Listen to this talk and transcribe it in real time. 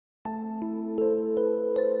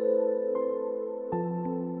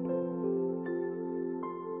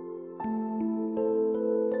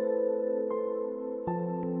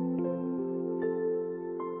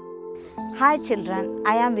Hi children,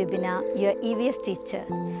 I am Vibina, your EVS teacher.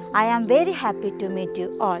 I am very happy to meet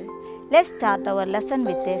you all. Let's start our lesson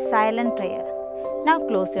with a silent prayer. Now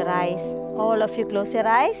close your eyes. All of you close your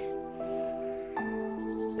eyes.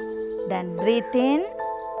 Then breathe in.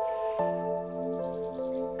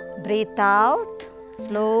 Breathe out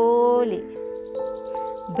slowly.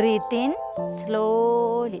 Breathe in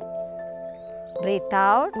slowly. Breathe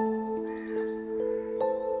out.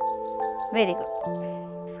 Very good.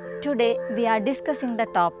 Today we are discussing the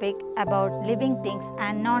topic about living things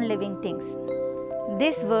and non-living things.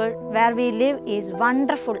 This world where we live is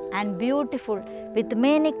wonderful and beautiful with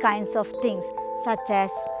many kinds of things such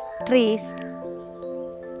as trees,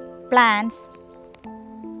 plants,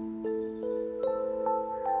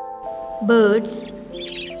 birds,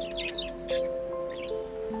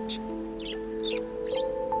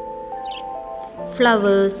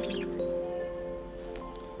 flowers,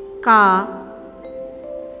 car,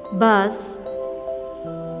 bus,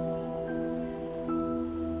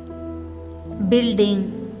 building,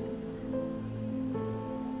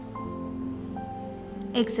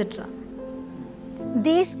 etc.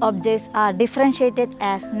 These objects are differentiated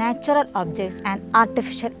as natural objects and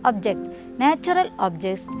artificial objects. Natural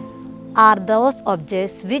objects are those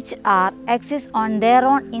objects which exist on their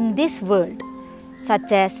own in this world,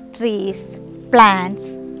 such as trees, plants,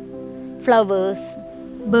 flowers,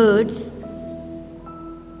 birds.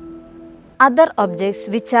 Other objects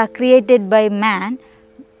which are created by man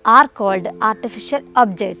are called artificial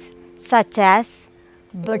objects such as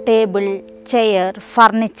table, chair,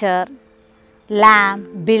 furniture,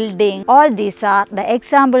 lamp, building. All these are the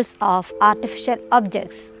examples of artificial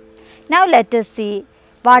objects. Now let us see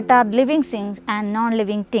what are living things and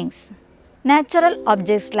non-living things. Natural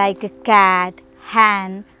objects like a cat,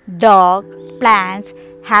 hen, dog, plants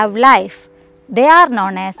have life. They are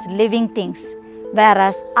known as living things.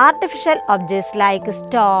 Whereas artificial objects like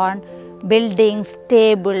stone, buildings,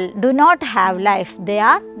 table do not have life. They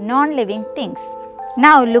are non-living things.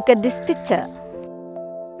 Now look at this picture.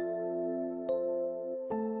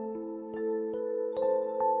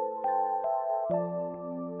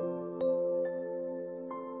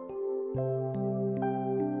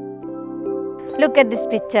 Look at this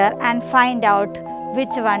picture and find out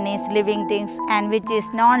which one is living things and which is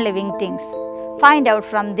non-living things. Find out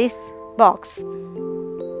from this box.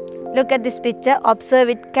 Look at this picture, observe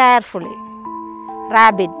it carefully.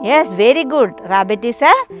 Rabbit, yes, very good. Rabbit is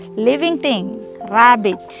a living thing.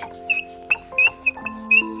 Rabbit.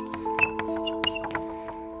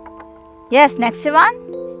 Yes, next one.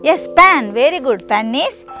 Yes, pen, very good. Pen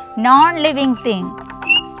is non-living thing.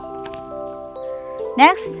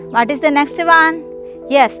 Next, what is the next one?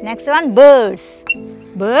 Yes, next one, birds.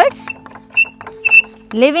 Birds,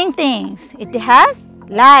 living things. It has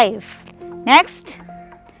life. Next,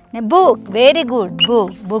 a book, very good,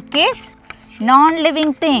 book. Book is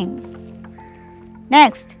non-living thing.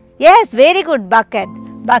 Next, yes, very good, bucket.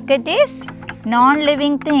 Bucket is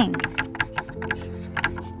non-living thing.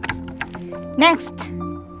 Next,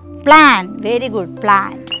 plant, very good,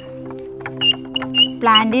 plant.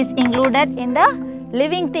 Plant is included in the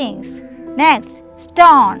living things. Next,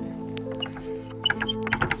 stone.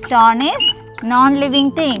 Stone is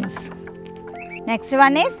non-living things. Next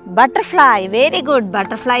one is butterfly. Very good.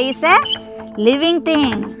 Butterfly is a living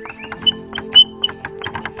thing.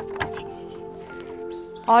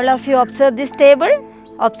 All of you observe this table.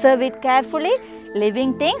 Observe it carefully.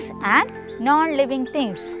 Living things and non-living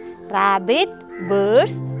things. Rabbit,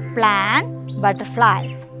 birds, plant,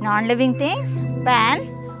 butterfly. Non-living things, pen,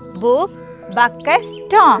 book, bucket,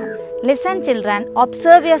 stone. Listen children,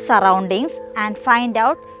 observe your surroundings and find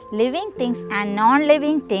out living things and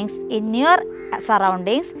non-living things in your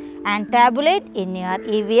surroundings and tabulate in your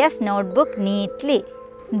EVS notebook neatly.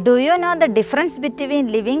 Do you know the difference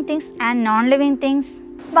between living things and non-living things?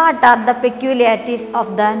 What are the peculiarities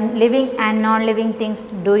of the living and non-living things?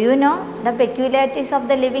 Do you know the peculiarities of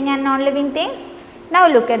the living and non-living things?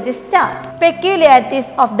 Now look at this chart. Peculiarities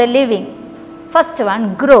of the living. First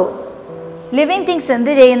one, grow. Living things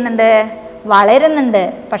എന്ത് ചെയ്യുന്നുണ്ട്? വളരുന്നുണ്ട്.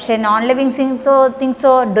 പക്ഷേ non-living things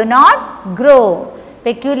do not grow.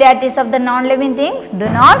 Peculiarities of the non-living things do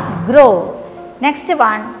not grow. Next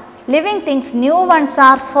one, living things, new ones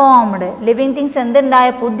are formed. Living things എന്തുണ്ടായ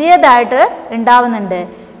പുതിയതായിട്ട് ഉണ്ടാവുന്നുണ്ട്.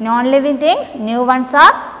 Non-living things, new ones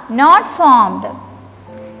are not formed.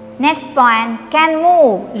 Next point, can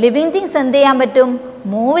move. Living things എന്ത് ചെയ്യാൻ പറ്റും?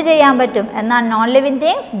 Move ചെയ്യാൻ പറ്റും. എന്നാൽ non-living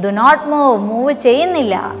things do not move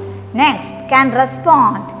ചെയ്യുന്നില്ല. Next, can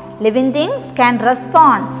respond. Living things can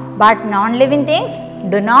respond, but non-living things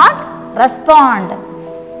do not respond.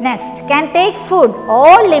 Next, can take food.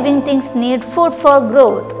 All living things need food for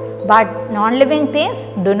growth, but non-living things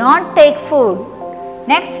do not take food.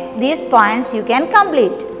 Next, these points you can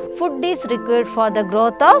complete. Food is required for the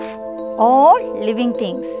growth of all living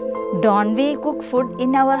things. Don't we cook food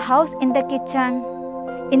in our house in the kitchen?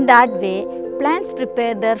 In that way, plants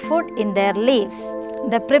prepare their food in their leaves.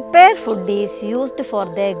 The prepared food is used for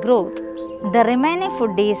their growth. The remaining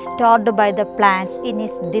food is stored by the plants in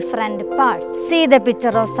its different parts. See the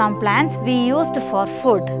picture of some plants we used for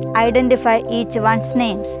food. Identify each one's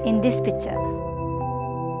names in this picture.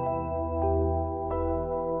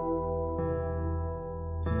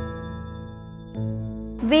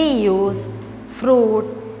 We use fruit,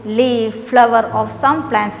 leaf, flower of some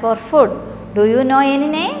plants for food. Do you know any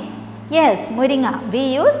name? Yes, moringa. We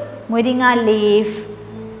use moringa leaf,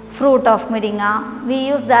 fruit of moringa. We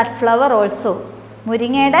use that flower also.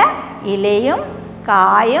 മുരിങ്ങയുടെ ഇലയും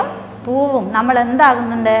കായും പൂവും നമ്മൾ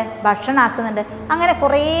എന്താകുന്നുണ്ട്, ഭക്ഷണമാക്കുന്നുണ്ട്. അങ്ങനെ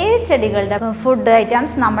കുറേ ചെടികളുടെ food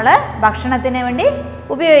items നമ്മൾ ഭക്ഷണത്തിന് വേണ്ടി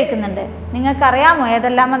ഉപയോഗിക്കുന്നുണ്ട്. നിങ്ങൾക്കറിയാമോ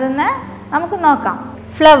ഏതെല്ലാം അതെന്ന്? നമുക്ക് നോക്കാം.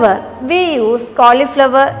 Flower, we use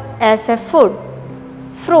cauliflower as A food.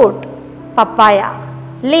 Fruit, papaya.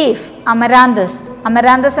 Leaf, amaranthus.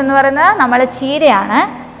 Amaranthus എന്ന് പറയുന്നത് നമ്മളെ ചീരയാണ്.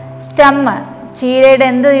 സ്റ്റെമ്മ്, ചീരയുടെ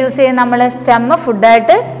എന്ത് യൂസ് ചെയ്യും നമ്മൾ? സ്റ്റെമ്മ്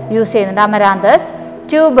ഫുഡായിട്ട് യൂസ് ചെയ്യുന്നുണ്ട്, അമരാന്തസ്.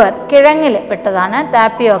 ട്യൂബർ, കിഴങ്ങിൽ പെട്ടതാണ്.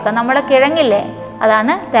 താപ്പിയോക്ക, നമ്മളെ കിഴങ്ങില്ലേ,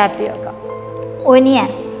 അതാണ് താപ്പിയോക്ക. ഒനിയൻ,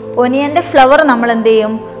 ഒനിയൻ്റെ ഫ്ലവർ നമ്മൾ എന്ത്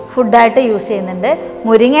ചെയ്യും? ഫുഡായിട്ട് യൂസ് ചെയ്യുന്നുണ്ട്.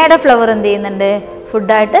 മുരിങ്ങയുടെ ഫ്ലവർ എന്ത് ചെയ്യുന്നുണ്ട്?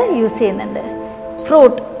 ഫുഡായിട്ട് യൂസ് ചെയ്യുന്നുണ്ട്.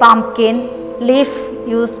 Fruit, pumpkin. ലീഫ്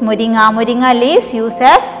യൂസ് മുരിങ്ങ, മുരിങ്ങ leaves use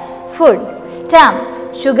as food. Stem,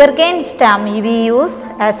 sugarcane stem we use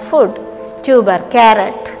as food. Tuber,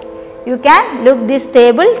 carrot. You can look this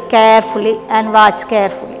table carefully and watch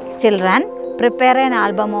carefully. Children, prepare an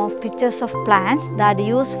album of pictures of plants that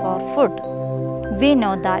use for food. We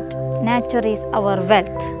know that nature is our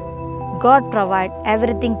wealth. God provides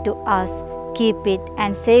everything to us. Keep it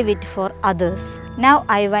and save it for others. Now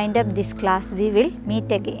I wind up this class. We will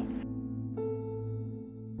meet again.